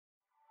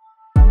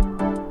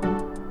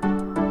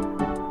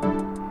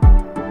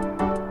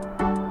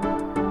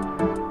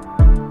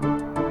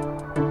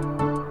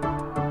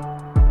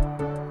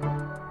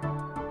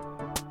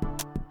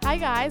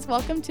guys,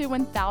 welcome to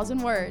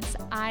 1000 Words.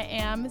 I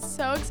am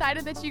so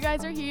excited that you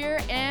guys are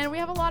here, and we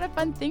have a lot of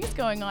fun things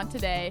going on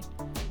today.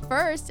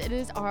 First, it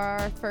is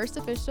our first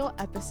official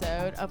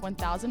episode of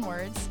 1000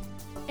 Words.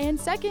 And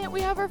second,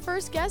 we have our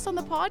first guest on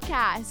the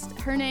podcast.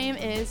 Her name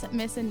is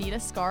Miss Anita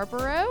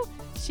Scarborough.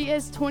 She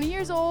is 20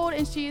 years old,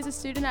 and she is a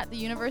student at the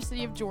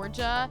University of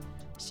Georgia.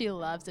 She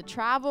loves to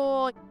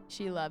travel,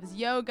 she loves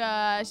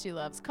yoga, she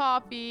loves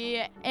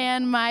coffee,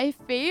 and my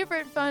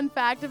favorite fun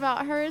fact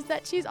about her is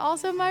that she's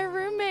also my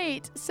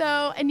roommate.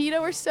 So, Anita,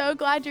 we're so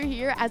glad you're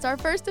here as our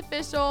first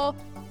official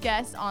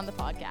guest on the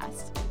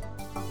podcast.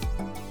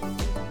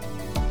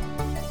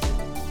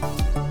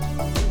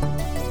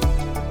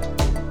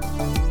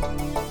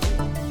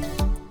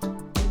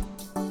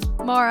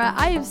 Mara,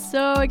 I am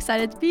so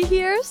excited to be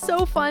here.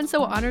 So fun,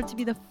 so honored to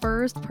be the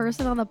first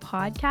person on the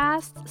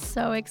podcast.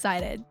 So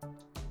excited.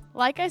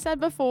 Like I said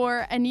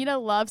before, Anita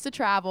loves to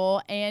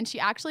travel, and she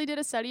actually did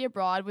a study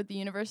abroad with the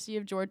University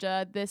of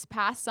Georgia this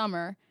past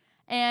summer.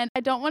 And I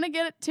don't want to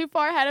get too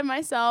far ahead of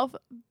myself,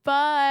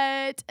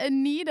 but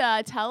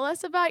Anita, tell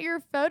us about your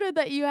photo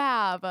that you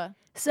have.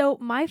 So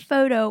my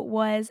photo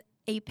was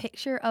a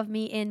picture of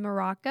me in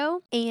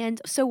Morocco. And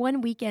so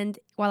one weekend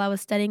while I was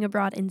studying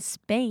abroad in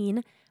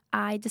Spain,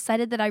 I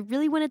decided that I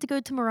really wanted to go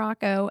to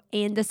Morocco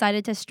and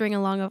decided to string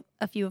along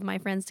a few of my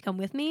friends to come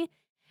with me.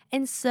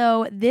 And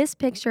so this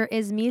picture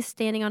is me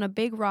standing on a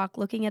big rock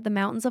looking at the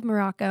mountains of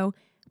Morocco.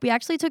 We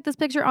actually took this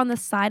picture on the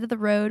side of the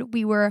road.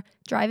 We were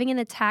driving in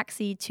a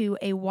taxi to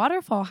a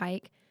waterfall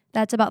hike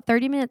that's about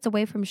 30 minutes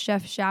away from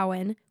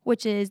Chefchaouen,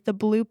 which is the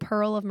blue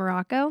pearl of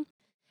Morocco.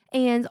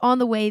 And on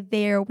the way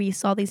there, we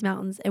saw these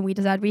mountains and we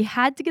decided we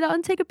had to get out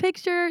and take a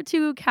picture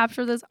to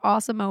capture this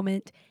awesome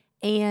moment.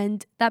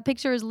 And that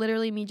picture is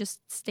literally me just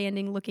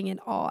standing looking in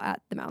awe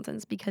at the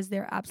mountains because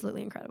they're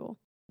absolutely incredible.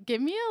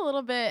 Give me a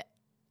little bit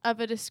of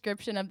a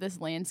description of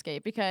this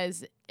landscape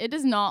because it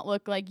does not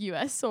look like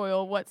U.S.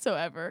 soil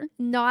whatsoever.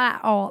 Not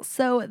at all.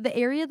 So the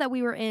area that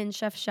we were in,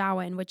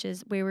 Chefchaouen, which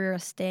is where we were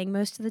staying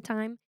most of the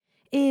time,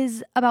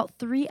 is about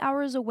 3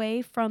 hours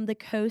away from the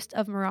coast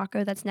of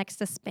Morocco that's next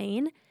to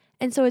Spain.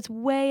 And so it's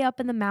way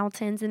up in the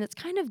mountains and it's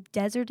kind of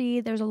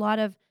deserty. There's a lot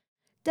of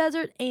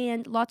desert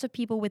and lots of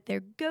people with their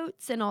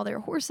goats and all their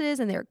horses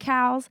and their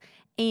cows.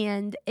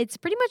 And it's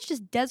pretty much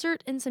just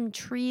desert and some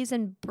trees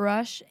and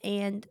brush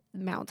and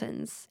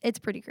mountains. It's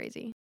pretty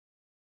crazy.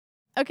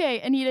 Okay,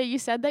 Anita, you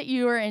said that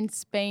you were in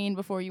Spain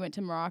before you went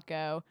to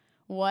Morocco.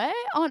 What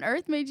on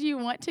earth made you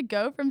want to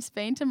go from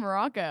Spain to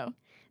Morocco?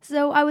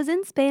 So I was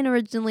in Spain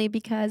originally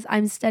because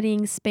I'm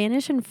studying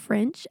Spanish and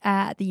French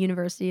at the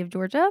University of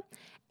Georgia.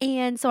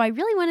 And so I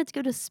really wanted to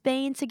go to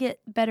Spain to get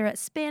better at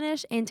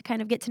Spanish and to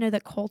kind of get to know the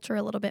culture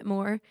a little bit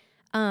more.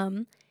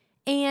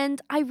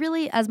 And I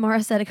really, as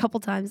Mara said a couple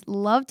times,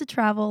 love to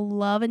travel,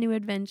 love a new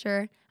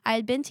adventure. I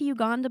had been to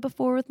Uganda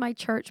before with my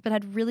church, but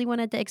I'd really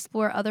wanted to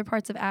explore other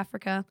parts of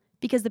Africa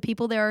because the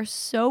people there are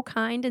so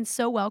kind and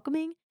so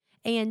welcoming.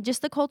 And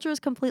just the culture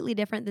is completely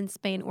different than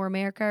Spain or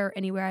America or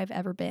anywhere I've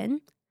ever been.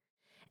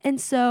 And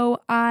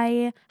so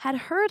I had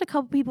heard a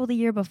couple people the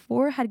year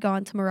before had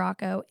gone to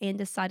Morocco and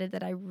decided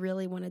that I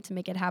really wanted to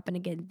make it happen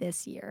again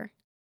this year.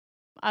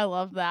 I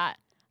love that.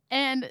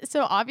 And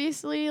so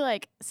obviously,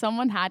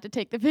 someone had to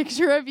take the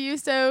picture of you.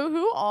 So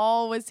who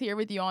all was here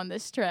with you on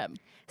this trip?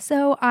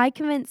 So I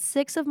convinced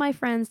 6 of my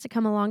friends to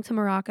come along to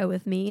Morocco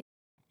with me.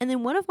 And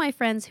then one of my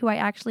friends who I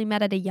actually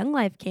met at a Young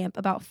Life camp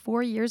about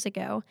 4 years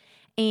ago.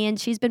 And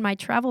she's been my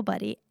travel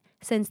buddy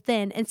since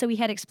then. And so we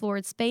had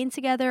explored Spain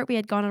together. We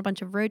had gone on a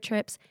bunch of road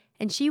trips.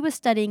 And she was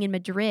studying in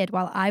Madrid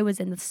while I was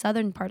in the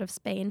southern part of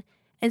Spain.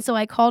 And so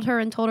I called her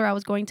and told her I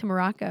was going to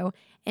Morocco.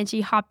 And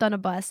she hopped on a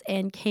bus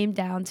and came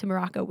down to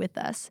Morocco with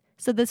us.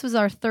 So this was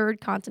our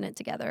third continent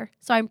together.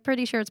 So I'm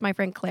pretty sure it's my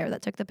friend Claire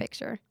that took the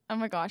picture. Oh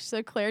my gosh.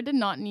 So Claire did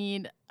not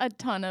need a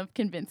ton of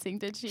convincing,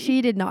 did she?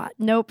 She did not.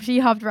 Nope. She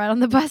hopped right on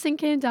the bus and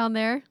came down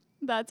there.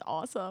 That's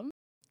awesome.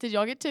 Did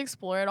y'all get to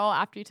explore it all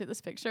after you took this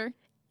picture?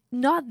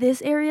 Not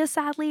this area,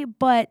 sadly,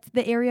 but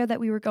the area that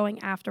we were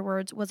going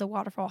afterwards was a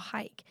waterfall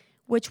hike,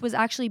 which was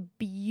actually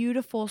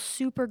beautiful,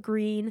 super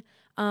green,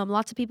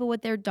 lots of people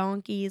with their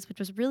donkeys, which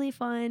was really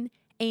fun.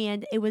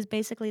 And it was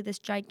basically this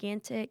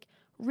gigantic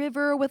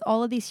river with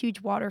all of these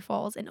huge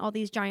waterfalls and all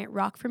these giant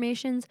rock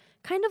formations,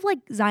 kind of like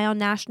Zion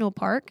National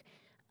Park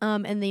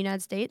in the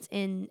United States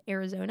in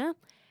Arizona.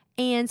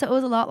 And so it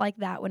was a lot like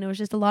that when it was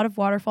just a lot of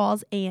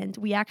waterfalls. And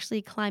we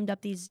actually climbed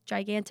up these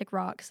gigantic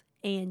rocks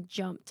and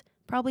jumped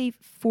probably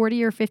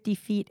 40 or 50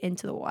 feet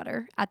into the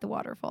water at the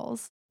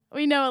waterfalls.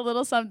 We know a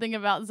little something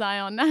about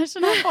Zion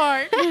National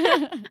Park.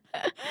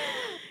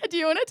 Do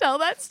you want to tell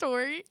that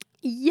story?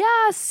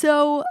 Yeah,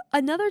 so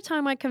another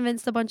time I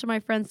convinced a bunch of my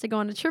friends to go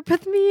on a trip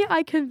with me.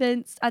 I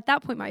convinced, at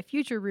that point, my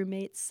future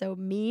roommates, so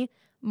me,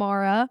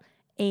 Mara,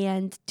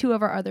 and 2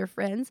 of our other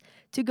friends,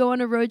 to go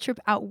on a road trip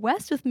out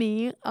west with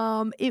me.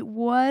 It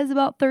was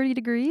about 30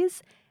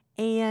 degrees,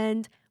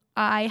 and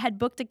I had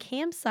booked a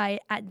campsite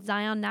at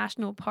Zion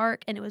National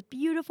Park, and it was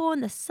beautiful,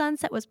 and the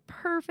sunset was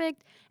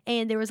perfect,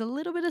 and there was a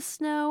little bit of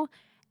snow.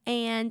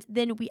 And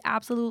then we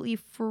absolutely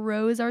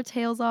froze our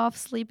tails off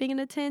sleeping in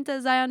a tent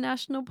at Zion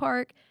National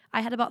Park.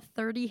 I had about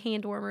 30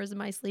 hand warmers in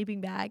my sleeping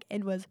bag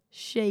and was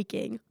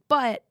shaking,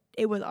 but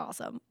it was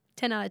awesome.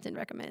 10 out of 10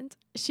 recommend.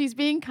 She's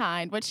being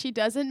kind. What she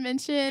doesn't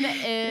mention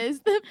is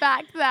the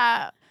fact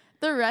that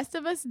the rest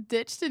of us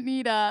ditched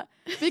Anita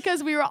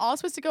because we were all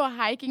supposed to go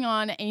hiking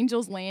on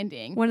Angel's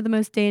Landing. One of the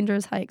most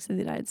dangerous hikes in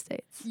the United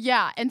States.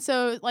 Yeah. And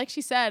so, like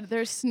she said,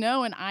 there's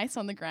snow and ice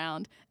on the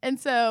ground. And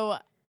so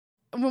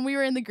when we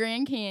were in the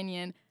Grand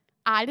Canyon,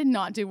 I did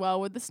not do well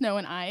with the snow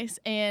and ice.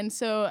 And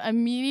so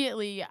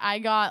immediately I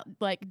got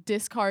like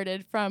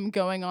discarded from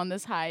going on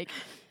this hike.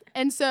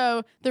 And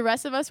so the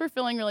rest of us were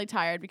feeling really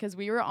tired because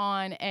we were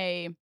on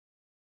an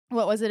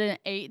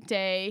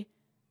 8-day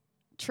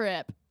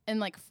trip and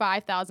like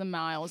 5,000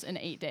 miles in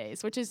 8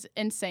 days, which is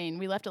insane.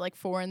 We left at like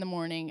 4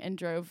 a.m. and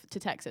drove to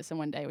Texas in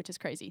one day, which is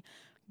crazy.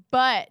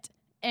 But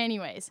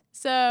anyways,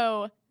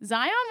 so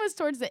Zion was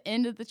towards the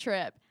end of the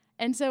trip.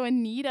 And so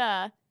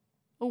Anita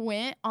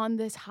went on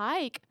this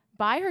hike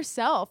by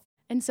herself.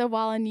 And so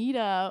while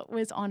Anita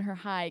was on her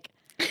hike,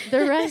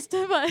 the rest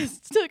of us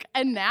took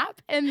a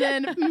nap and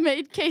then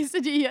made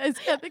quesadillas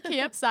at the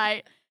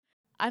campsite.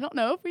 I don't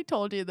know if we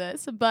told you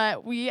this,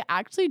 but we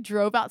actually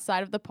drove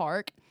outside of the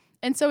park.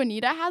 And so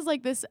Anita has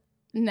like this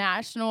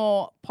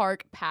national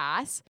park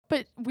pass,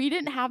 but we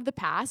didn't have the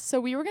pass. So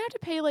we were going to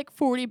have to pay like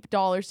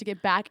 $40 to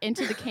get back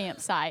into the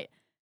campsite.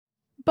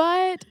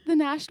 But the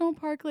national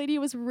park lady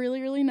was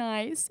really, really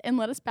nice and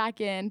let us back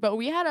in. But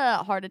we had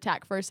a heart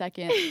attack for a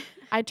second.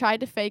 I tried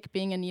to fake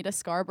being Anita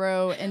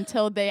Scarborough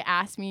until they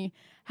asked me,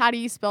 how do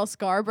you spell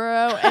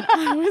Scarborough? And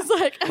I was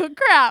like, oh,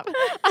 crap.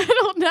 I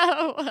don't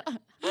know.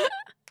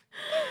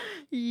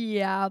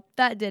 Yeah,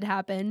 that did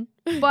happen.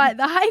 But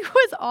the hike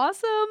was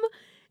awesome.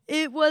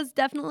 It was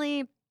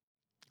definitely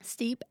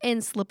steep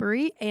and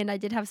slippery, and I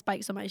did have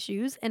spikes on my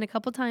shoes. And a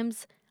couple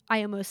times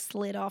I almost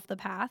slid off the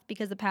path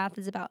because the path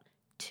is about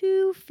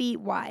 2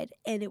 feet wide,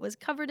 and it was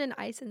covered in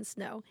ice and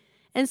snow.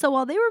 And so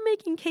while they were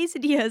making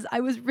quesadillas, I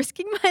was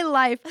risking my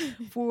life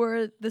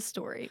for the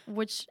story,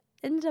 which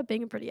ended up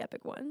being a pretty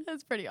epic one.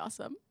 That's pretty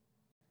awesome.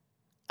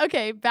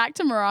 Okay, back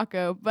to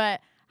Morocco. But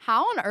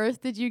how on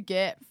earth did you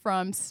get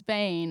from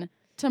Spain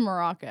to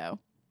Morocco?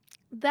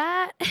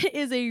 That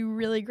is a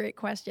really great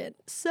question.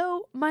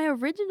 So my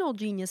original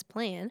genius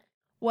plan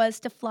was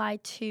to fly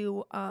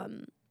to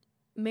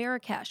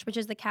Marrakesh, which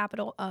is the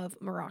capital of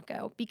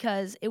Morocco,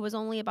 because it was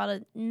only about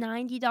a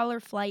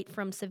 $90 flight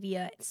from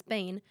Sevilla,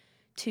 Spain,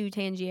 to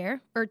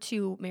Tangier, or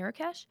to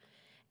Marrakesh.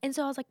 And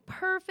so I was like,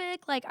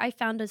 perfect. Like, I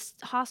found a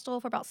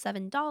hostel for about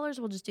 $7.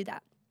 We'll just do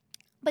that.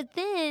 But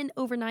then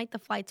overnight, the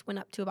flights went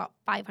up to about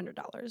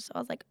 $500. So I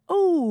was like,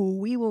 oh,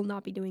 we will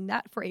not be doing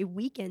that for a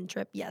weekend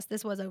trip. Yes,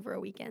 this was over a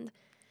weekend.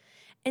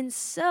 And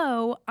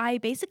so I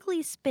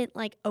basically spent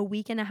like a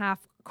week and a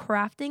half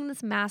crafting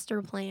this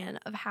master plan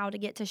of how to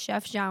get to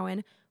Chef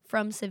Jowan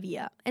from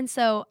Sevilla. And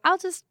so I'll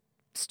just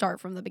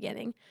start from the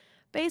beginning.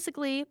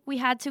 Basically, we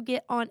had to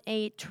get on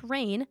a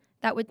train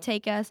that would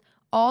take us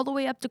all the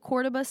way up to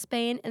Cordoba,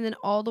 Spain, and then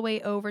all the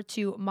way over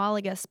to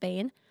Malaga,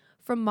 Spain.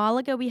 From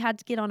Malaga, we had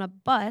to get on a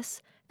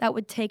bus that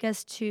would take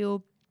us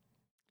to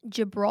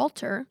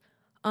Gibraltar,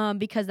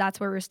 because that's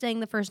where we were staying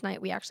the first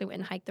night. We actually went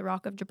and hiked the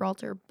Rock of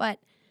Gibraltar, but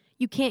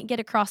you can't get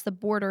across the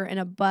border in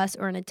a bus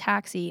or in a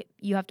taxi.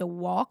 You have to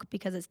walk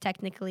because it's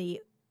technically,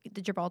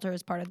 the Gibraltar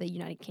is part of the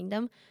United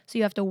Kingdom, so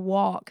you have to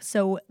walk.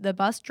 So the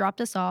bus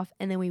dropped us off,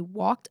 and then we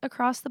walked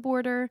across the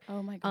border.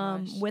 Oh my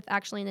gosh. With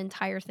actually an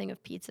entire thing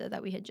of pizza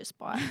that we had just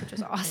bought, which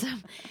was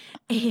awesome.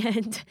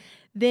 And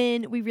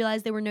then we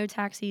realized there were no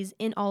taxis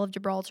in all of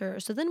Gibraltar,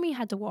 so then we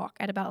had to walk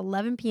at about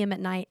 11 p.m. at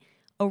night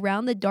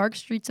around the dark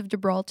streets of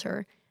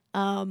Gibraltar.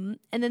 And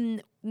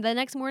then the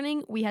next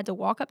morning, we had to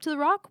walk up to the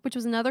Rock, which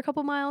was another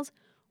couple miles,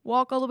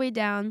 walk all the way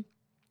down,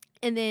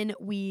 and then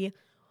we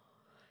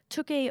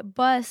took a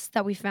bus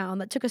that we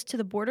found that took us to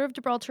the border of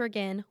Gibraltar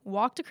again,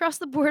 walked across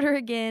the border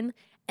again,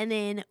 and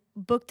then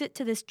booked it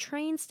to this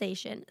train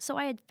station. So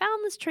I had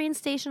found this train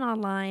station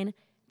online.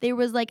 There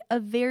was like a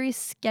very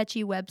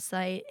sketchy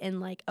website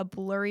and like a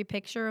blurry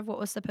picture of what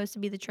was supposed to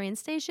be the train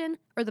station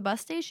or the bus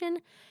station.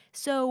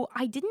 So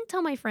I didn't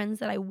tell my friends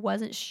that I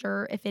wasn't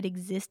sure if it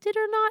existed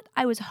or not.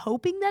 I was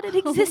hoping that it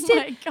existed.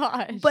 Oh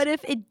my gosh. But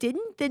if it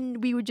didn't,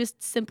 then we would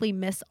just simply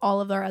miss all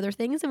of our other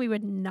things and we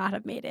would not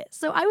have made it.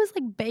 So I was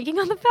like banking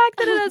on the fact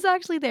that it was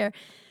actually there.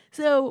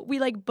 So we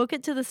like book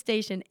it to the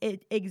station.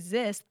 It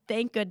exists,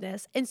 thank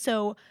goodness. And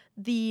so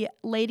the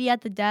lady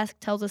at the desk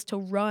tells us to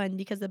run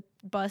because the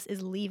bus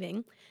is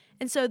leaving.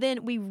 And so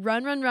then we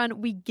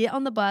run. We get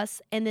on the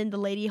bus, and then the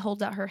lady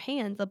holds out her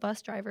hand, the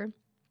bus driver,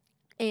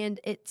 and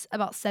it's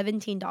about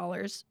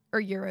 $17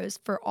 or euros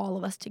for all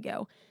of us to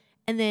go.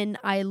 And then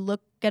I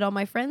look at all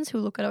my friends who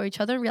look at each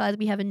other and realize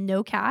we have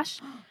no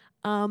cash.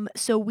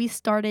 So we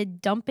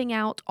started dumping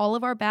out all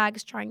of our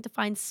bags, trying to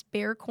find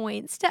spare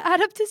coins to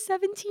add up to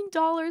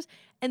 $17.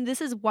 And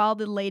this is while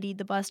the lady,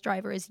 the bus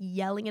driver, is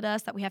yelling at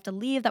us that we have to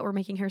leave, that we're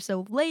making her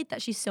so late,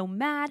 that she's so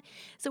mad.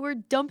 So we're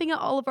dumping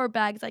out all of our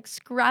bags, like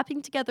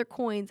scrapping together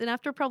coins. And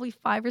after probably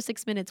 5 or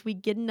 6 minutes, we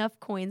get enough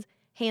coins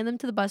hand them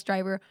to the bus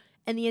driver,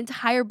 and the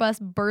entire bus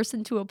bursts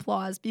into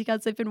applause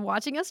because they've been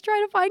watching us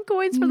try to find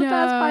coins for the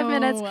past 5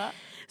 minutes.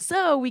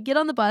 So we get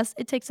on the bus.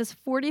 It takes us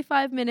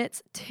 45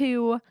 minutes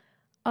to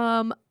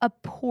a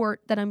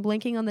port that I'm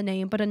blanking on the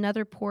name, but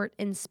another port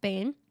in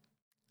Spain.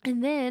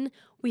 And then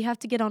we have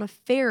to get on a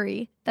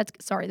ferry.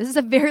 This is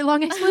a very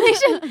long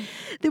explanation.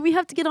 Then we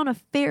have to get on a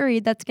ferry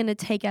that's going to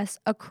take us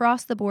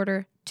across the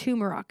border to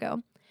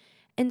Morocco.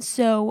 And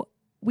so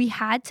we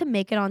had to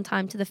make it on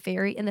time to the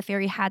ferry, and the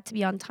ferry had to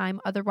be on time.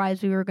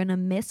 Otherwise, we were going to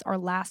miss our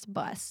last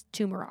bus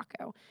to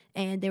Morocco.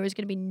 And there was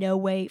going to be no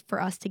way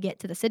for us to get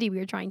to the city we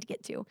were trying to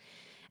get to.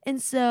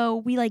 And so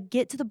we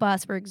get to the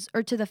bus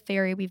or to the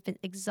ferry. We've been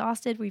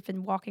exhausted. We've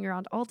been walking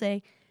around all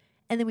day.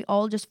 And then we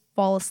all just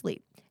fall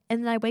asleep.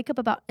 And then I wake up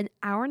about an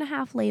hour and a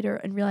half later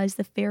and realize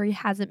the ferry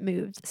hasn't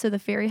moved. So the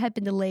ferry had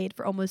been delayed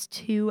for almost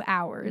 2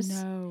 hours.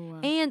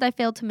 No. And I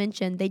failed to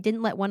mention they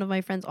didn't let one of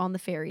my friends on the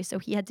ferry. So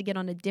he had to get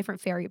on a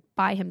different ferry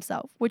by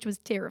himself, which was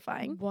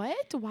terrifying.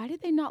 What? Why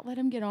did they not let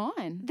him get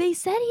on? They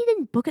said he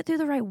didn't book it through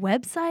the right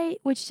website,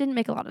 which didn't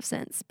make a lot of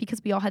sense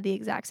because we all had the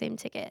exact same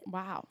ticket.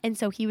 Wow. And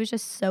so he was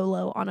just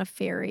solo on a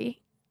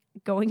ferry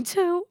going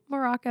to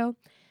Morocco.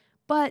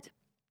 But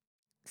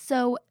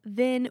so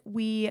then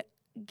we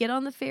get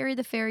on the ferry.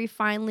 The ferry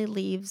finally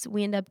leaves.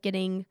 We end up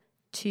getting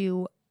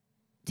to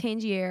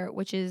Tangier,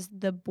 which is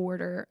the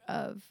border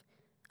of,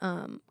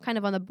 kind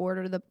of on the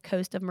border of the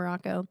coast of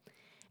Morocco.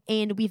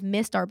 And we've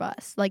missed our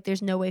bus.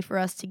 There's no way for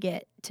us to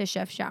get to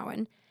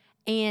Chefchaouen.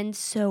 And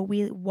so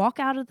we walk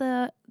out of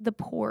the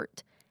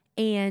port,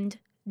 and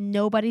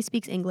nobody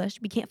speaks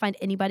English. We can't find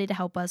anybody to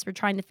help us. We're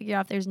trying to figure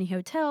out if there's any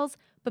hotels.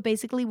 But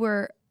basically,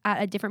 we're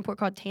at a different port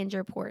called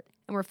Tangier Port,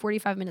 and we're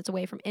 45 minutes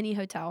away from any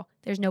hotel.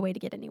 There's no way to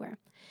get anywhere.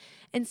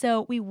 And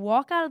so we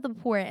walk out of the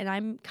port, and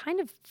I'm kind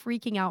of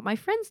freaking out. My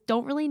friends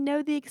don't really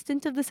know the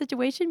extent of the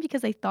situation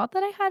because they thought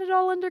that I had it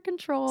all under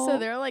control. So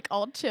they're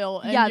all chill.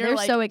 And yeah, you're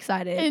they're so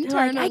excited.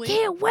 Internally, they're I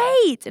can't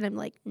wait. And I'm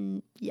like,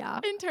 yeah.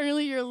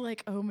 Internally, you're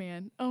like, oh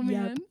man.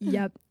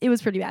 Yep. It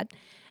was pretty bad.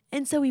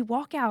 And so we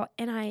walk out,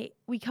 and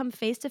we come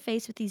face to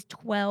face with these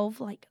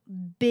 12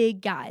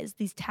 big guys,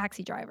 these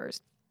taxi drivers.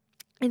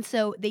 And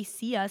so they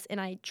see us, and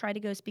I try to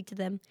go speak to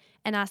them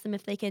and ask them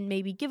if they can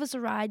maybe give us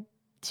a ride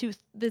to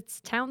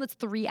this town that's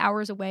 3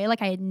 hours away.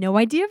 I had no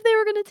idea if they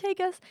were going to take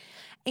us.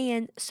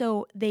 And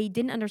so they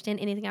didn't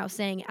understand anything I was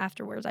saying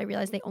afterwards. I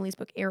realized they only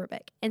spoke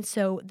Arabic. And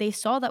so they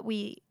saw that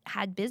we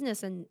had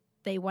business, and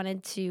they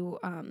wanted to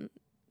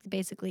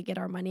basically get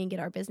our money and get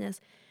our business.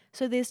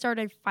 So they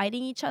started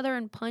fighting each other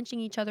and punching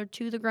each other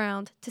to the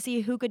ground to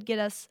see who could get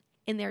us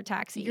in their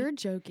taxi. You're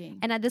joking.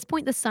 And at this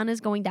point, the sun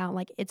is going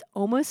down. It's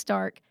almost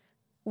dark.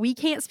 We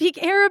can't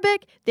speak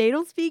Arabic. They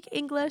don't speak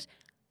English.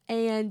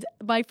 And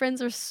my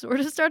friends are sort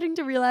of starting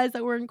to realize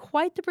that we're in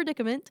quite the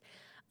predicament.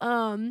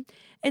 And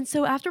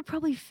so after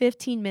probably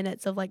 15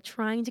 minutes of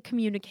trying to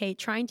communicate,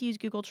 trying to use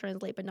Google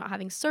Translate, but not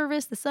having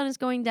service, the sun is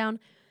going down,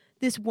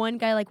 this one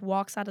guy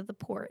walks out of the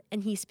port,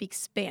 and he speaks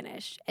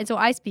Spanish. And so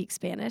I speak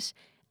Spanish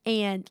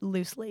and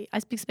loosely. I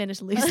speak Spanish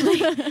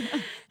loosely.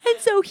 And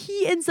so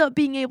he ends up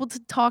being able to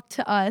talk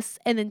to us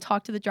and then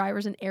talk to the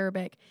drivers in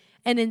Arabic,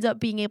 and ends up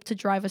being able to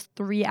drive us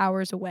 3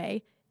 hours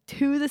away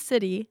to the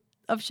city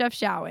of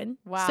Chefchaouen.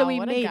 Wow, so we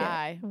what made a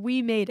guy. it.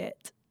 We made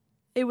it.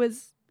 It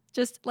was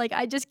just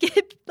I just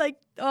get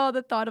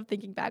the thought of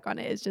thinking back on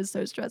it is just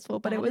so stressful,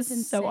 but it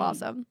was so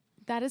awesome.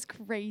 That is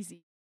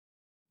crazy.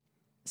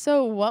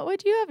 So what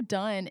would you have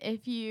done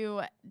if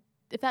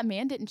that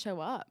man didn't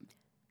show up?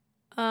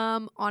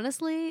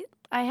 Honestly,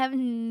 I have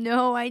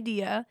no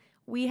idea.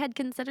 We had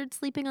considered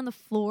sleeping on the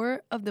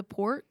floor of the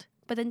port,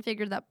 but then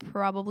figured that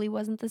probably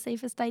wasn't the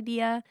safest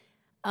idea.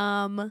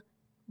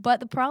 But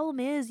the problem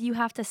is you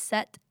have to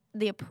set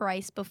the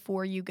price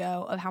before you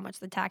go of how much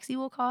the taxi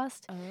will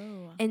cost.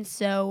 Oh. And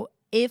so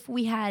if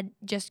we had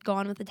just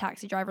gone with the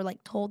taxi driver,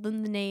 told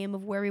them the name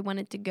of where we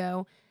wanted to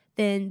go,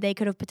 then they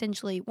could have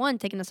potentially, one,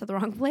 taken us to the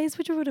wrong place,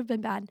 which would have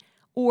been bad,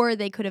 or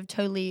they could have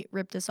totally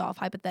ripped us off,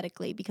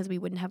 hypothetically, because we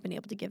wouldn't have been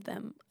able to give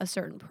them a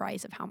certain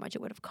price of how much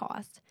it would have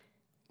cost.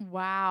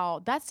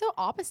 Wow. That's so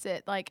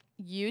opposite.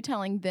 You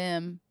telling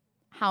them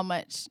how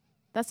much.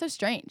 That's so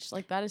strange.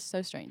 That is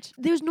so strange.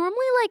 There's normally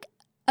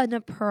an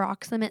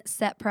approximate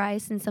set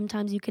price, and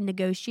sometimes you can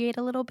negotiate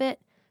a little bit.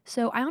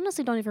 So I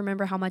honestly don't even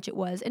remember how much it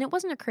was. And it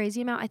wasn't a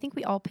crazy amount. I think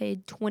we all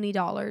paid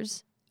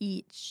 $20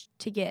 each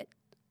to get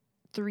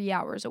 3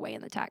 hours away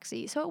in the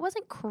taxi. So it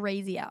wasn't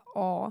crazy at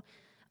all.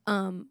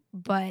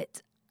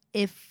 But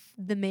if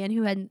the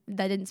man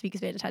that didn't speak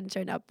Spanish hadn't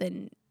shown up,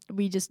 then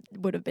we just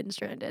would have been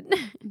stranded.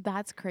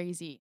 That's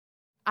crazy.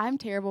 I'm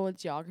terrible with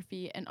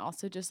geography and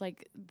also just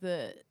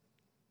the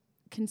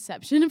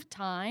conception of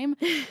time.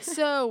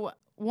 So,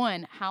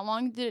 one, how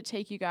long did it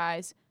take you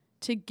guys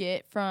to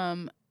get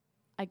from,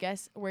 I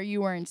guess, where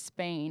you were in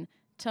Spain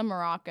to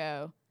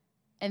Morocco?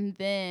 And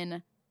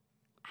then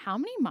how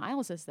many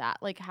miles is that?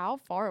 How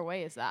far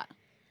away is that?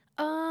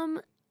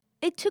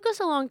 It took us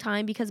a long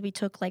time because we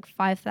took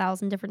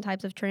 5,000 different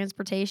types of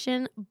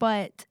transportation,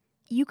 but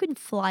you can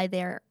fly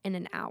there in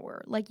an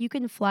hour. You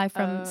can fly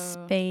from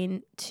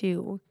Spain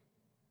to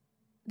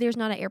there's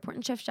not an airport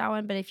in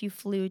Chefchaouen, but if you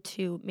flew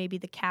to maybe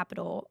the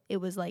capital, it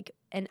was like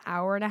an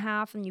hour and a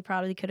half, and you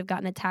probably could have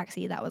gotten a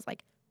taxi that was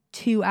like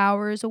 2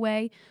 hours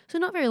away. So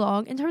not very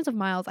long. In terms of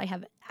miles, I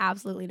have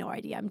absolutely no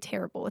idea. I'm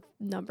terrible with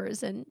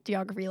numbers and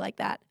geography like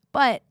that.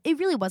 But it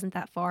really wasn't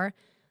that far.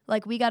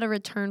 Like, we got a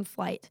return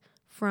flight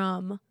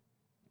from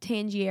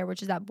Tangier,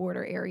 which is that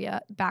border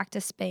area, back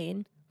to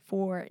Spain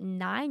for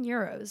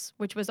 €9,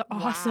 which was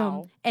awesome.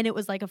 Wow. And it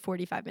was like a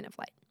 45-minute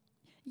flight.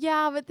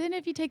 Yeah, but then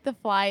if you take the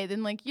flight,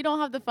 then like you don't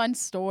have the fun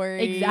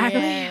story.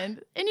 Exactly.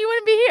 And you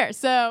wouldn't be here.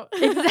 So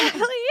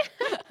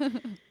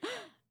Exactly.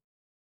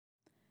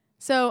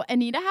 So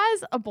Anita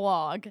has a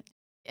blog.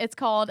 It's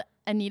called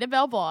Anita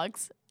Bell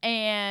Blogs,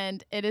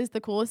 and it is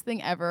the coolest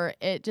thing ever.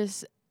 It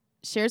just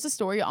shares a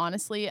story,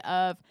 honestly,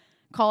 of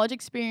college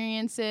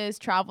experiences,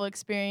 travel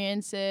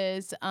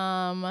experiences,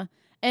 and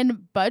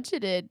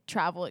budgeted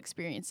travel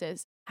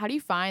experiences. How do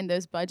you find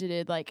those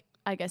budgeted, like,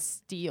 I guess,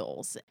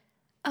 steals?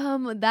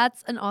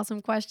 That's an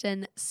awesome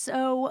question.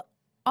 So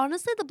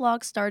honestly, the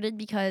blog started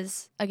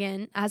because,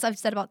 again, as I've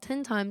said about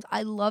 10 times,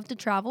 I love to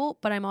travel,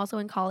 but I'm also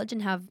in college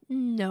and have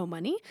no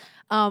money.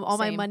 All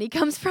my Same. money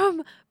comes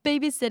from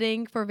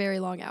babysitting for very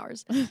long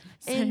hours. Same.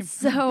 And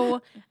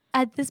so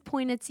at this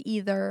point, it's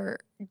either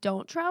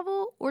don't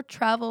travel or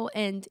travel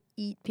and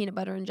eat peanut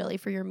butter and jelly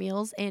for your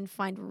meals and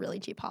find really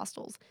cheap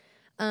hostels.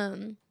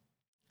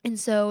 And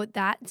so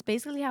that's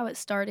basically how it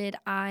started.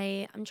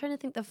 I'm trying to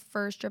think the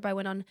first trip I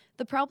went on.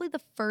 Probably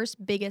the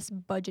first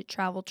biggest budget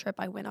travel trip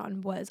I went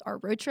on was our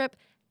road trip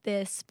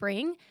this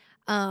spring,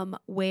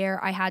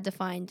 where I had to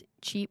find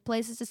cheap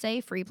places to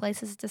stay, free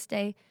places to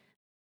stay.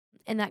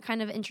 And that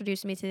kind of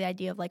introduced me to the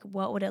idea of like,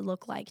 what would it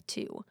look like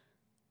to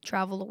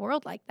travel the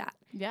world like that?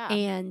 Yeah.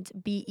 And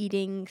be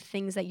eating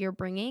things that you're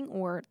bringing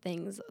or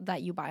things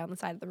that you buy on the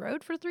side of the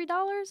road for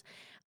 $3.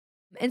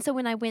 And so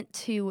when I went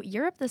to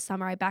Europe this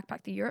summer, I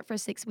backpacked through Europe for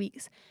 6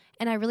 weeks,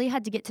 and I really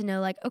had to get to know,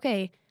 like,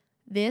 okay,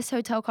 this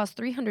hotel costs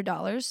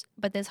 $300,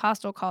 but this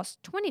hostel costs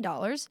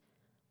 $20.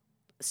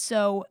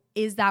 So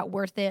is that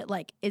worth it?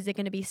 Like, is it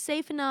going to be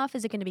safe enough?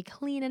 Is it going to be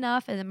clean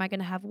enough? And am I going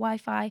to have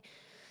Wi-Fi?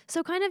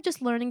 So kind of just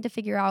learning to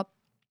figure out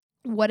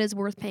what is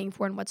worth paying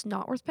for and what's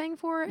not worth paying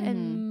for. Mm-hmm.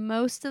 And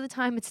most of the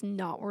time it's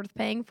not worth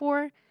paying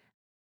for.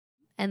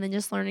 And then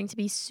just learning to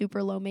be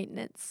super low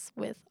maintenance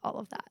with all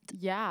of that.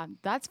 Yeah,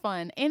 that's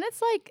fun. And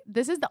it's like,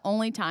 this is the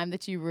only time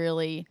that you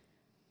really,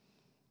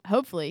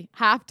 hopefully,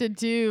 have to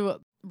do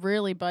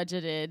really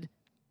budgeted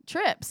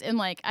trips. And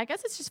like, I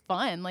guess it's just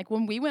fun. Like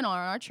when we went on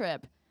our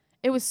trip,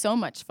 it was so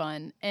much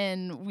fun.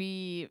 And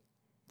we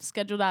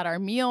scheduled out our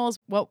meals,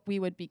 what we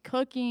would be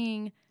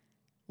cooking,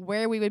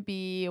 where we would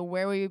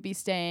be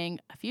staying.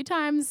 A few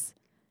times,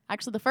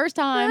 actually the first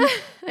time,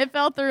 it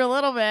fell through a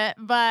little bit,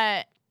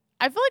 but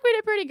I feel like we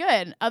did pretty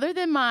good, other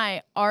than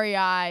my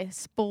REI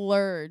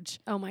splurge.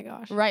 Oh my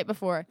gosh. Right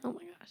before. Oh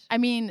my gosh. I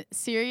mean,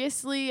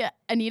 seriously,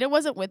 Anita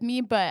wasn't with me,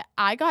 but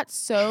I got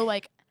so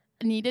like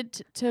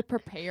needed to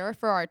prepare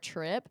for our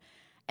trip.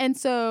 And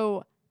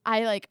so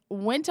I like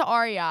went to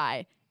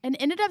REI and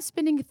ended up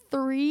spending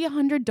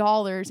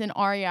 $300 in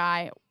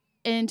REI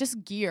in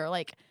just gear,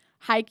 like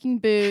hiking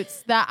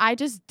boots that I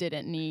just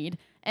didn't need.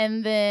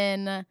 And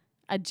then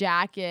a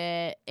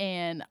jacket,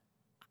 and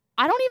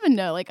I don't even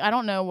know. Like, I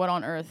don't know what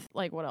on earth,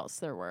 like, what else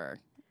there were.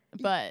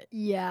 But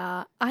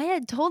yeah, I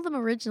had told them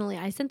originally,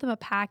 I sent them a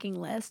packing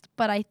list,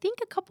 but I think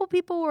a couple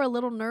people were a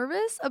little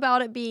nervous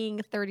about it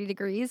being 30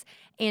 degrees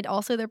and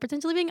also there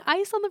potentially being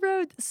ice on the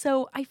road.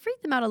 So I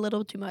freaked them out a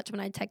little too much when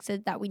I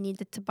texted that we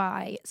needed to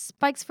buy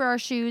spikes for our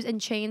shoes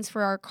and chains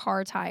for our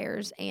car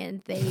tires.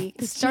 And they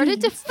started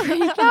to freak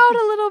out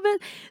a little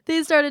bit.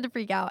 They started to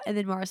freak out. And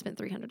then Mara spent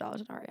 $300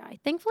 in REI.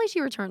 Thankfully,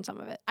 she returned some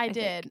of it. I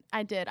did.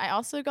 I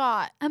also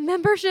got a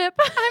membership.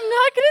 I'm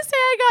not going to say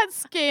I got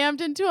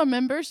scammed into a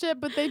membership,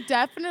 but they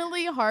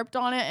definitely harped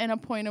on it in a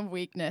point of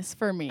weakness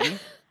for me.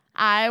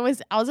 I was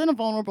in a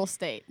vulnerable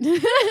state.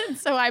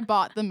 So I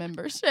bought the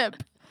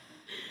membership.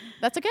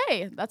 That's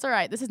okay. That's all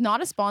right. This is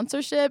not a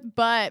sponsorship,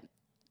 but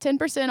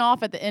 10%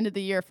 off at the end of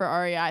the year for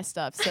REI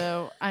stuff.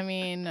 So, I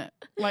mean,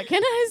 what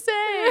can I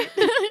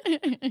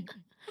say?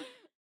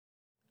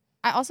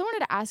 I also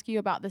wanted to ask you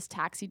about this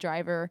taxi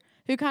driver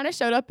who kind of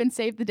showed up and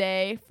saved the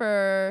day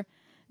for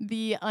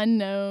the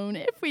unknown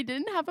if we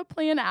didn't have a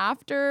plan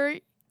after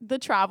the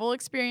travel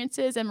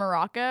experiences in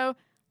Morocco.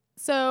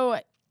 So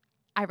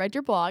I read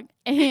your blog,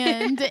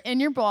 and in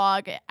your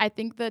blog, I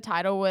think the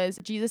title was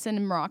Jesus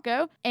in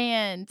Morocco.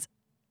 And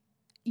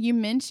you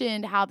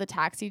mentioned how the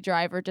taxi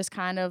driver just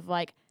kind of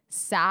like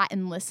sat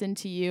and listened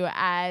to you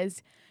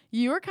as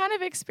you were kind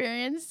of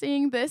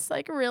experiencing this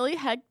like really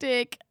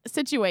hectic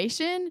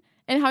situation,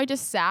 and how he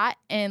just sat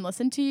and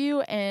listened to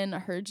you and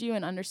heard you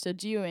and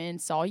understood you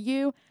and saw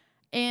you.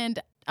 And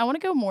I want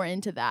to go more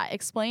into that.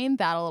 Explain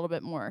that a little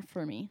bit more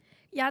for me.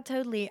 Yeah,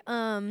 totally.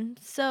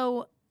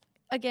 So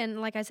again,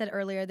 like I said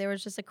earlier, there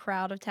was just a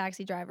crowd of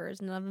taxi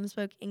drivers. None of them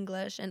spoke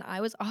English, and I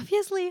was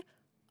obviously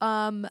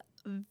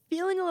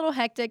feeling a little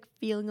hectic,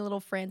 feeling a little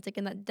frantic,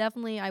 and that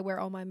definitely I wear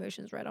all my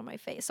emotions right on my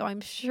face. So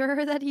I'm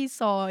sure that he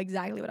saw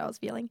exactly what I was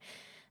feeling.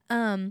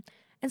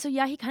 And so,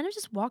 yeah, he kind of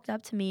just walked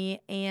up to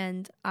me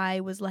and I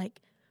was like,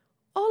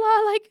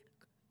 hola,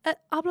 like,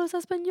 hablas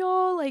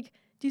español? Like,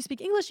 do you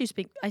speak English?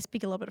 I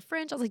speak a little bit of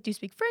French. I was like, do you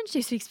speak French? Do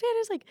you speak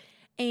Spanish? Like,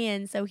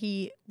 and so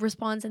he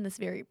responds in this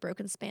very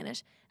broken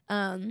Spanish.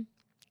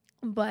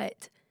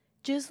 But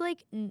just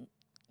like,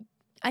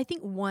 I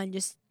think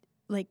just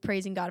like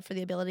praising God for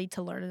the ability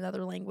to learn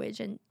another language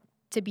and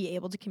to be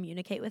able to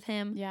communicate with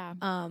him. Yeah.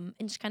 And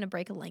just kind of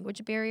break a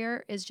language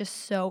barrier is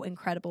just so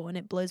incredible. And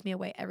it blows me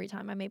away every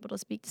time I'm able to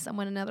speak to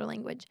someone in another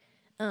language.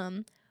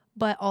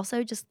 But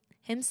also just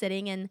him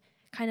sitting and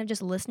kind of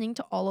just listening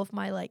to all of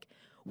my, like,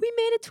 we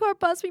made it to our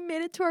bus, we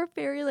made it to our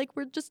ferry, like,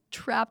 we're just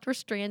trapped, we're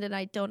stranded,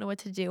 I don't know what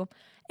to do.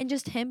 And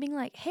just him being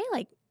like, hey,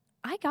 like,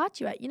 I got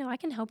you, I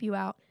can help you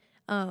out,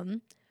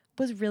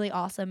 was really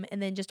awesome.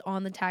 And then just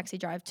on the taxi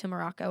drive to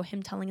Morocco,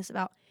 him telling us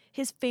about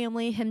his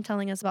family, him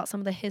telling us about some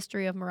of the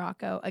history of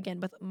Morocco, again,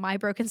 with my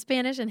broken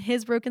Spanish and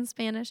his broken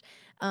Spanish,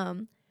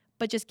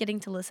 but just getting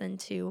to listen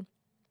to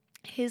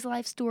his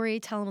life story,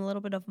 tell him a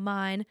little bit of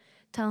mine,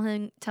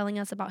 telling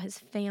us about his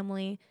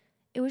family.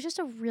 It was just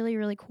a really,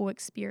 really cool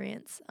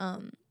experience.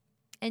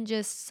 And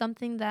just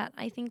something that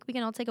I think we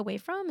can all take away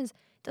from is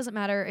it doesn't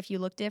matter if you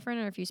look different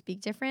or if you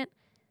speak different,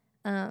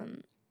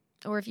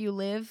 or if you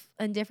live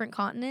on different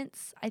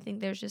continents. I think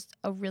there's just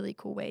a really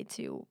cool way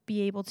to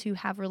be able to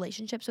have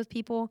relationships with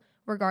people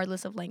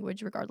regardless of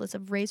language, regardless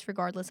of race,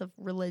 regardless of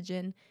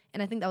religion.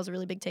 And I think that was a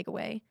really big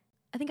takeaway.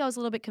 I think I was a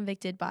little bit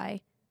convicted by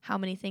how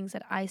many things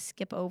that I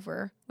skip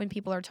over when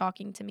people are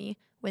talking to me,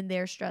 when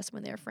they're stressed,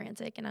 when they're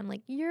frantic. And I'm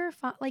like, you're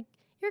fine. Like,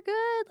 you're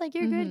good. Like,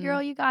 you're good,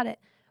 girl. You got it.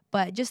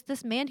 But just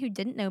this man who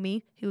didn't know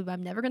me, who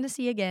I'm never going to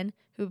see again,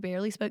 who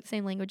barely spoke the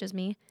same language as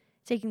me,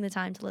 taking the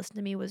time to listen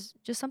to me was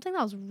just something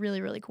that was really,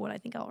 really cool. And I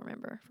think I'll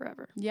remember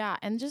forever. Yeah.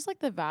 And just like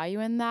the value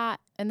in that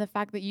and the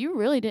fact that you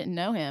really didn't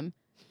know him,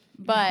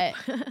 but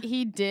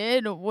he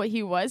did what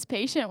he was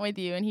patient with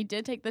you and he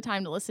did take the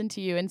time to listen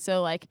to you. And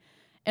so like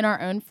in our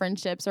own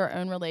friendships, our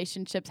own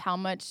relationships, how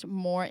much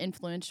more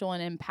influential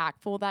and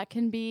impactful that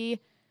can be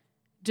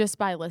just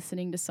by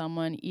listening to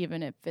someone,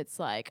 even if it's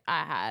like,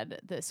 I had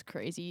this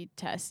crazy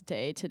test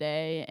day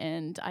today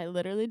and I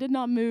literally did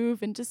not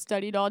move and just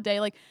studied all day.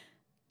 Like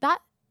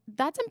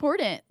that's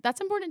important.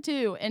 That's important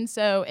too. And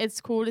so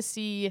it's cool to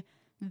see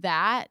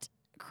that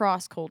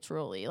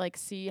cross-culturally, like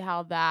see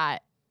how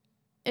that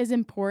is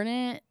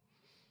important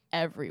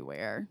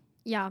everywhere.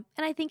 Yeah.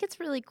 And I think it's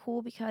really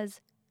cool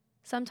because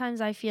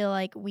sometimes I feel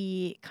like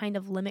we kind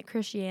of limit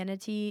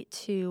Christianity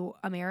to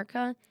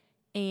America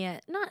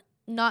and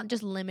not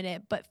just limit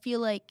it, but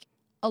feel like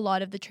a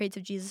lot of the traits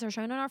of Jesus are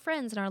shown in our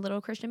friends and our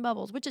little Christian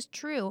bubbles, which is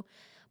true.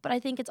 But I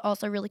think it's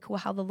also really cool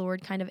how the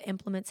Lord kind of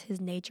implements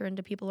his nature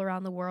into people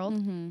around the world.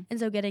 Mm-hmm. And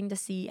so getting to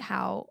see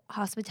how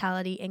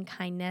hospitality and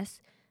kindness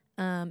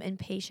and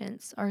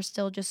patience are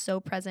still just so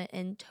present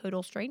in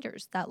total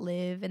strangers that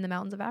live in the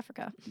mountains of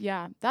Africa.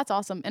 Yeah, that's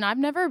awesome. And I've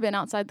never been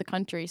outside the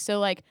country. So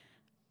like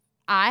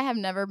I have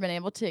never been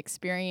able to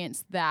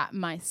experience that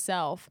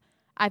myself.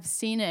 I've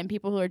seen it in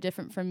people who are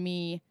different from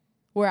me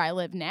where I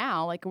live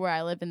now, like where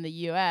I live in the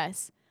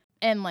U.S.,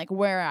 and like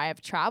where I have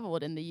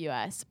traveled in the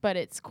U.S. But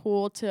it's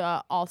cool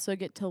to also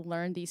get to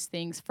learn these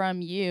things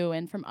from you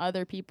and from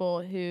other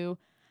people who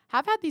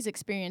have had these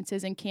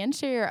experiences and can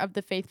share of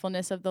the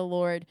faithfulness of the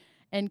Lord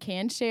and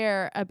can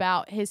share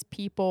about his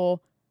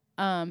people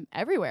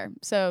everywhere.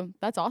 So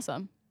that's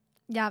awesome.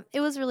 Yeah,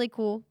 it was really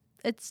cool.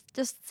 It's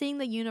just seeing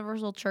the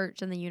universal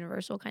church and the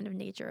universal kind of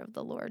nature of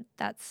the Lord.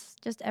 That's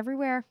just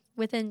everywhere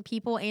within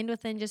people and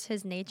within just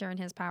his nature and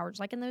his power. Just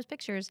like in those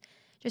pictures,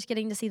 just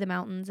getting to see the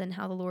mountains and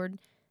how the Lord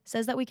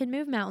says that we can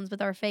move mountains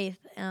with our faith,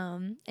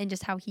 and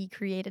just how he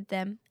created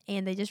them.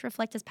 And they just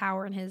reflect his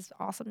power and his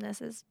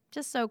awesomeness is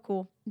just so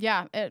cool.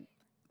 Yeah,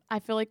 I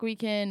feel like we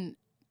can,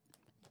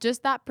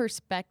 just that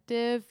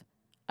perspective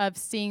of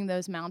seeing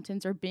those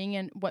mountains or being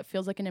in what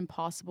feels like an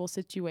impossible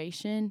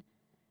situation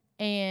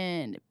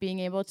and being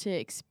able to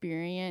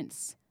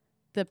experience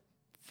the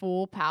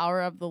full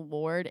power of the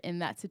Lord in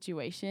that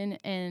situation.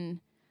 And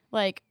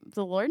like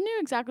the Lord knew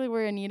exactly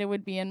where Anita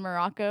would be in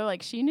Morocco.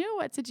 Like she knew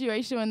what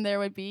situation there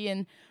would be,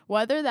 and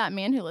whether that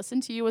man who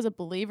listened to you was a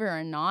believer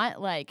or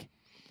not, like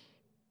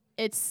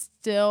we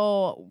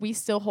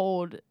still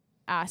hold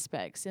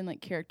aspects and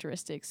like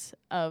characteristics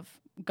of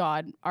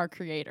God, our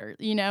creator,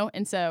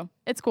 And so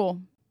it's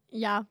cool.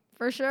 Yeah,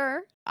 for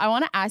sure. I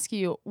want to ask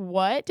you,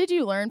 what did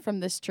you learn from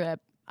this trip?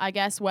 I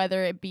guess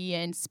whether it be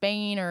in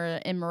Spain or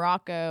in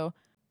Morocco,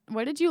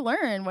 what did you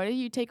learn? What did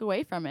you take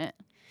away from it?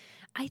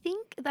 I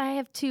think that I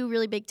have two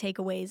really big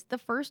takeaways. The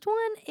first one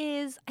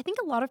is I think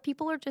a lot of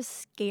people are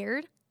just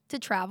scared to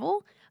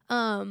travel.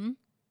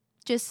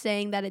 Just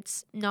saying that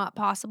it's not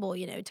possible,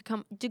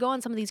 to go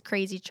on some of these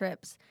crazy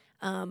trips.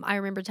 I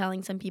remember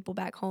telling some people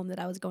back home that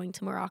I was going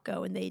to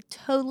Morocco and they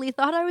totally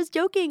thought I was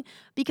joking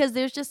because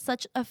there's just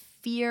such a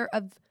fear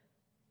of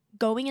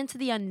going into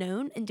the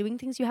unknown and doing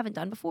things you haven't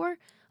done before.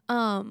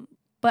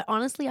 But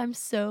honestly, I'm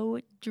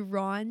so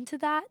drawn to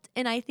that.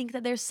 And I think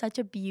that there's such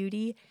a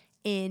beauty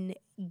in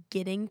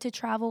getting to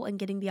travel and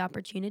getting the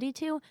opportunity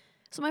to.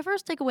 So my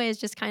first takeaway is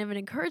just kind of an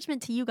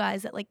encouragement to you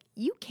guys that like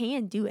you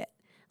can do it.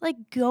 Like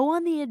go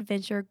on the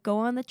adventure, go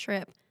on the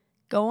trip,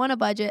 go on a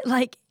budget.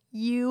 Like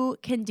you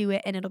can do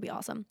it and it'll be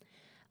awesome.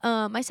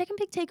 My second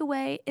big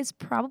takeaway is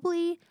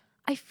probably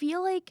I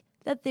feel like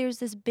that there's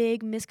this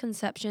big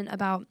misconception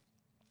about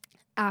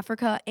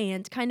Africa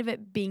and kind of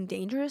it being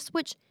dangerous,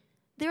 which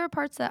there are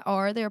parts that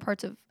are. There are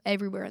parts of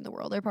everywhere in the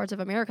world. There are parts of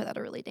America that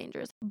are really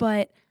dangerous.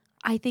 But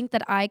I think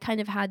that I kind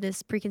of had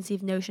this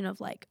preconceived notion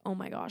of like, oh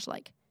my gosh,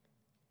 like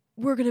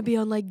we're going to be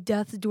on like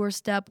death's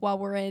doorstep while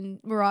we're in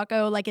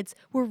Morocco. Like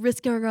we're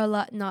risking our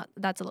lot. Not,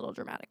 that's a little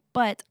dramatic,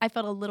 but I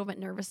felt a little bit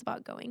nervous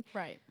about going.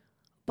 Right.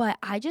 But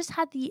I just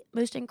had the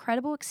most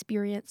incredible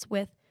experience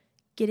with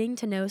getting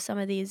to know some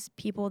of these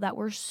people that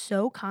were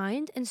so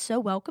kind and so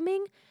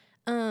welcoming.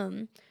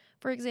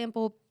 For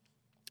example,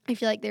 I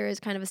feel like there is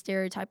kind of a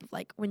stereotype of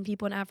like when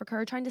people in Africa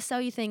are trying to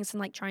sell you things and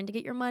like trying to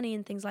get your money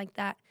and things like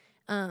that,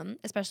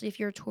 especially if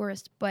you're a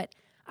tourist. But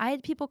I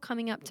had people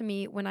coming up to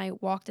me when I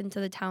walked into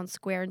the town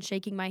square and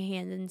shaking my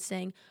hand and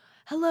saying,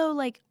 hello,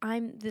 like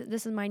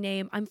this is my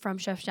name. I'm from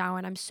Chefchaouen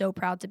and I'm so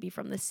proud to be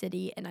from this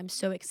city and I'm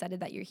so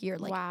excited that you're here.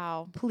 Like,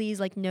 wow. Please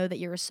like know that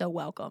you're so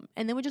welcome.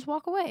 And then we just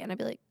walk away and I'd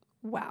be like,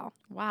 wow,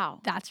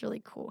 that's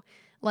really cool.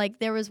 Like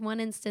there was one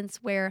instance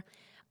where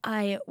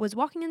I was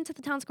walking into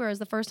the town square. It was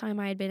the first time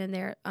I had been in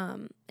there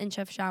in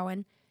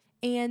Chefchaouen.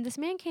 And this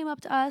man came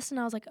up to us and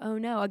I was like, oh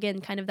no.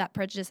 Again, kind of that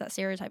prejudice, that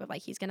stereotype of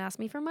like, he's going to ask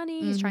me for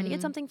money. He's trying to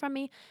get something from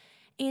me.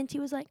 And he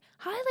was like,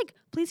 hi, like,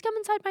 please come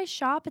inside my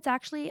shop. It's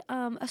actually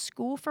a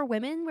school for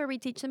women where we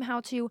teach them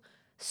how to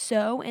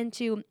sew and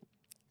to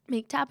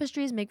make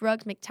tapestries, make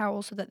rugs, make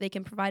towels so that they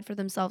can provide for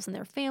themselves and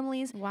their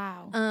families.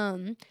 Wow.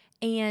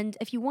 And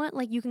if you want,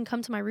 like, you can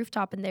come to my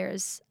rooftop and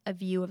there's a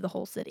view of the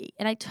whole city.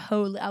 And I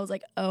was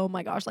like, oh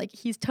my gosh, like,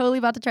 he's totally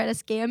about to try to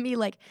scam me.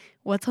 Like,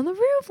 what's on the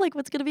roof? Like,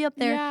 what's going to be up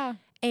there? Yeah.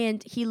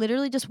 And he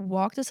literally just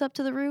walked us up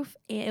to the roof.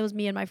 And it was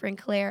me and my friend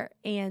Claire.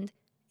 And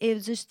it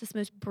was just this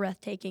most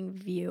breathtaking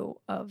view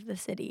of the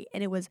city.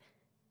 And it was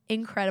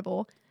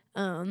incredible.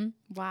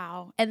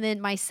 Wow. And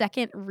then my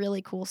second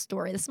really cool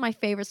story, this is my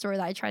favorite story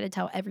that I try to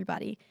tell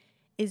everybody,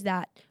 is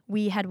that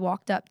we had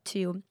walked up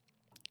to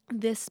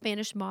this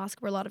Spanish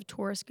mosque where a lot of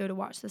tourists go to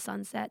watch the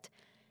sunset.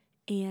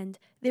 And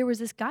there was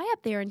this guy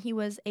up there and he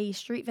was a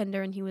street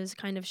vendor and he was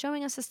kind of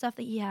showing us the stuff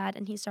that he had.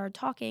 And he started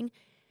talking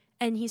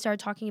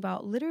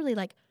about literally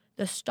like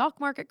the stock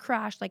market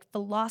crash, like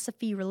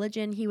philosophy,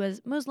 religion. He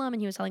was Muslim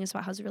and he was telling us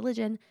about his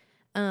religion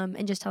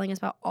and just telling us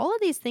about all of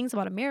these things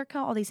about America,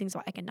 all these things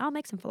about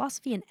economics and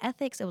philosophy and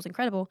ethics. It was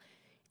incredible.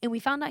 And we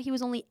found out he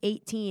was only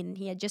 18.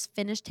 He had just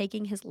finished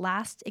taking his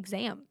last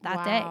exam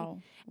that day.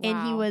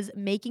 And he was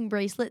making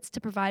bracelets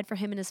to provide for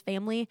him and his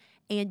family.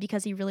 And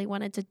because he really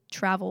wanted to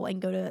travel and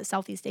go to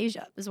Southeast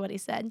Asia, is what he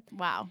said.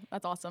 Wow.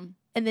 That's awesome.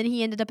 And then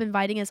he ended up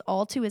inviting us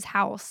all to his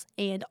house.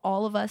 And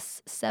all of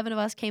us, 7 of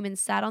us, came and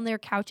sat on their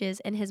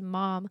couches. And his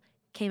mom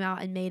came out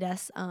and made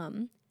us,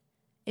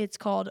 it's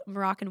called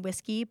Moroccan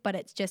whiskey, but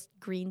it's just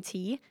green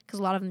tea because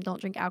a lot of them don't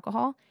drink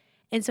alcohol.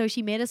 And so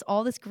she made us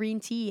all this green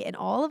tea, and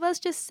all of us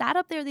just sat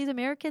up there, these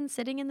Americans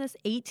sitting in this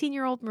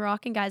 18-year-old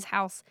Moroccan guy's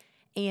house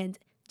and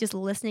just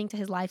listening to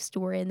his life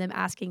story and them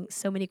asking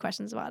so many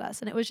questions about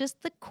us. And it was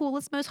just the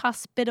coolest, most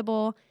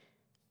hospitable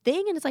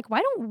thing. And it's like,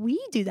 why don't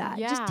we do that?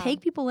 Yeah. Just take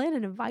people in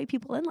and invite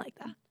people in like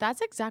that.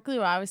 That's exactly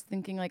what I was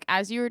thinking. Like,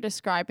 as you were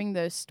describing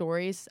those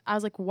stories, I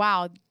was like,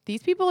 wow,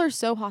 these people are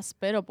so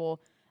hospitable.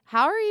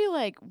 How are you,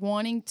 like,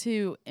 wanting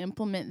to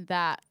implement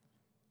that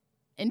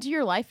into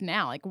your life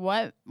now? Like,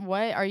 what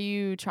are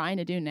you trying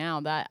to do now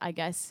that I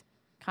guess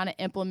kind of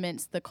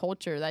implements the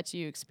culture that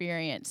you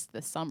experienced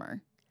this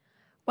summer?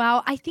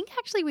 Wow, I think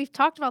actually we've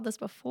talked about this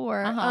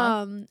before,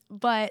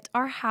 but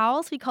our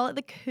house, we call it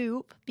the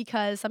coop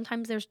because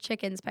sometimes there's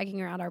chickens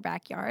pecking around our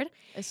backyard.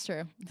 It's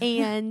true.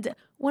 And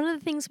one of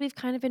the things we've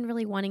kind of been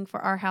really wanting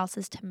for our house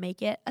is to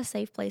make it a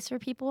safe place for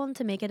people and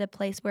to make it a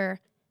place where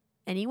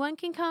anyone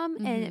can come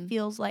and it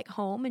feels like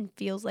home and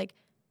feels like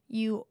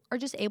you are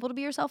just able to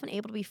be yourself and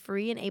able to be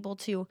free and able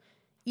to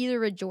either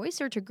rejoice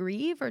or to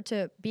grieve or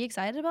to be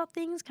excited about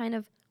things, kind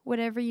of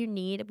whatever you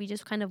need. We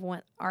just kind of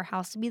want our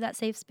house to be that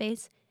safe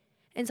space.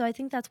 And so I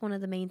think that's one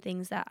of the main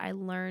things that I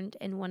learned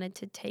and wanted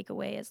to take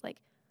away is like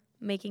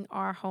making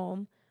our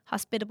home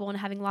hospitable and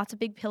having lots of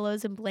big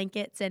pillows and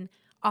blankets and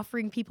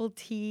offering people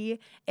tea.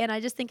 And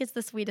I just think it's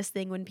the sweetest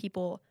thing when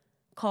people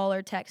call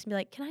or text and be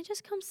like, can I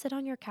just come sit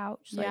on your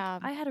couch? Yeah.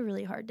 Like, I had a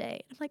really hard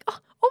day. I'm like, oh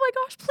my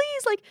gosh,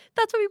 please. Like,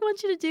 that's what we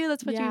want you to do.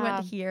 That's what we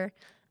want to hear.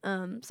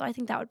 So I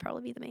think that would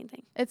probably be the main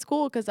thing. It's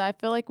cool because I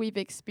feel like we've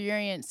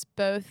experienced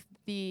both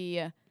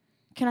the,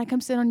 can I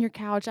come sit on your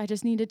couch? I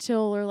just need to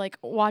chill or like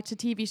watch a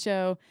TV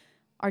show.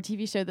 Our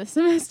TV show this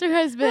semester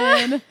has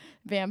been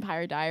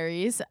Vampire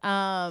Diaries.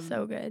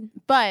 So good.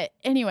 But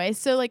anyway,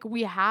 so like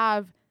we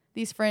have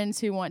these friends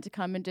who want to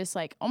come and just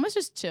like almost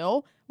just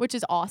chill, which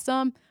is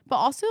awesome. But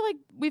also like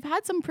we've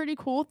had some pretty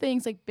cool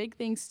things, like big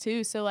things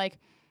too. So like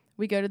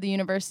we go to the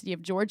University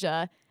of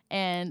Georgia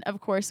and of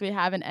course we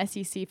have an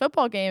SEC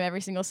football game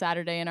every single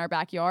Saturday in our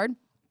backyard.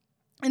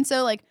 And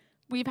so like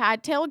we've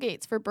had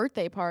tailgates for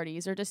birthday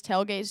parties or just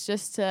tailgates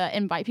just to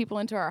invite people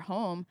into our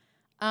home.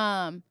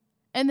 And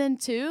then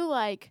too,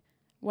 like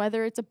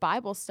whether it's a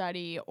Bible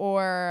study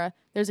or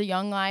there's a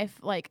Young Life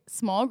like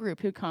small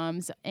group who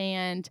comes,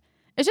 and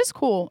it's just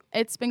cool.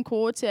 It's been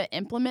cool to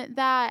implement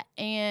that,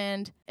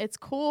 and it's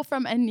cool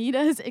from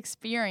Anita's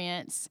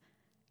experience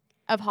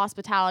of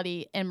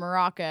hospitality in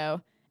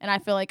Morocco. And I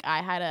feel like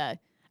I had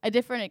a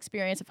different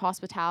experience of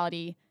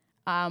hospitality.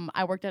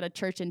 I worked at a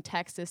church in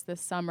Texas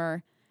this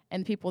summer,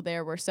 and people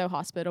there were so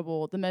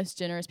hospitable, the most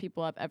generous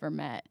people I've ever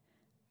met.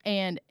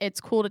 And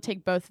it's cool to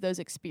take both of those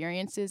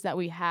experiences that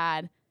we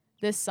had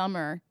this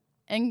summer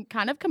and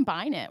kind of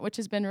combine it, which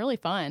has been really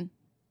fun.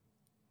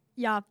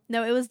 Yeah,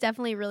 no, it was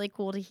definitely really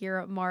cool to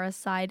hear Mara's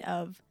side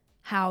of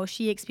how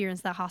she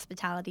experienced that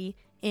hospitality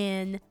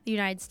in the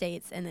United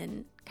States and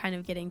then kind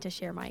of getting to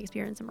share my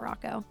experience in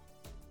Morocco.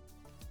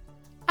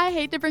 I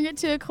hate to bring it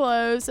to a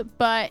close,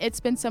 but it's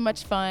been so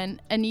much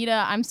fun.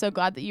 Anita, I'm so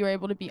glad that you were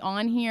able to be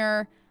on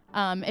here.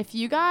 If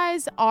you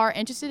guys are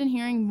interested in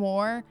hearing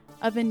more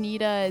of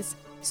Anita's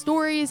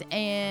stories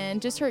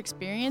and just her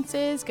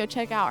experiences, go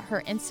check out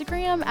her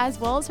Instagram as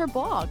well as her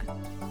blog.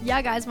 Yeah,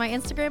 guys, my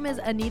Instagram is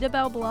Anita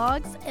Bell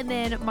Blogs, and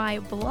then my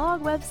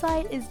blog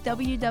website is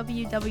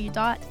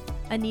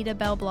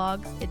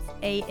www.anitabellblogs. It's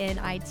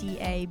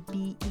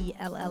ANITABELLE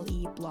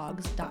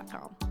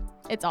blogs.com.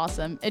 It's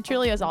awesome. It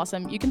truly is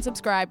awesome. You can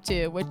subscribe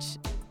too, which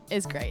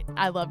is great.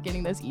 I love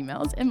getting those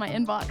emails in my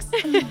inbox.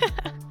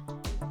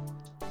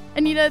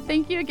 Anita,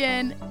 thank you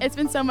again. It's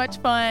been so much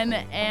fun,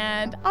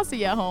 and I'll see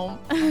you at home.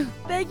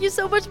 Thank you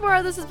so much,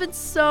 Mara. This has been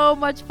so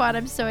much fun.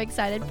 I'm so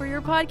excited for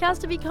your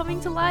podcast to be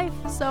coming to life.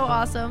 So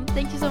awesome.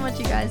 Thank you so much,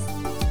 you guys.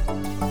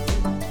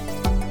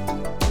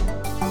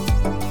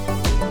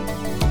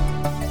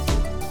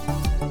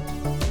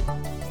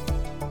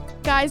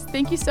 Guys,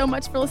 thank you so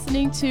much for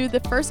listening to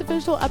the first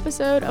official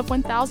episode of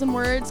 1000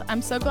 Words.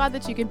 I'm so glad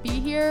that you could be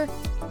here.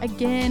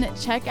 Again,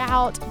 check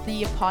out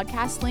the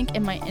podcast link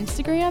in my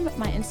Instagram.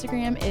 My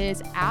Instagram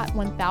is at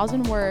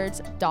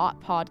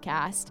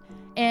 1000words.podcast.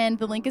 And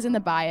the link is in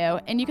the bio.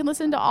 And you can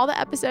listen to all the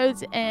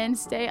episodes and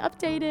stay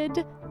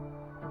updated.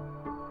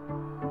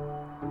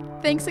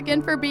 Thanks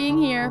again for being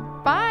here.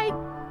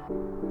 Bye.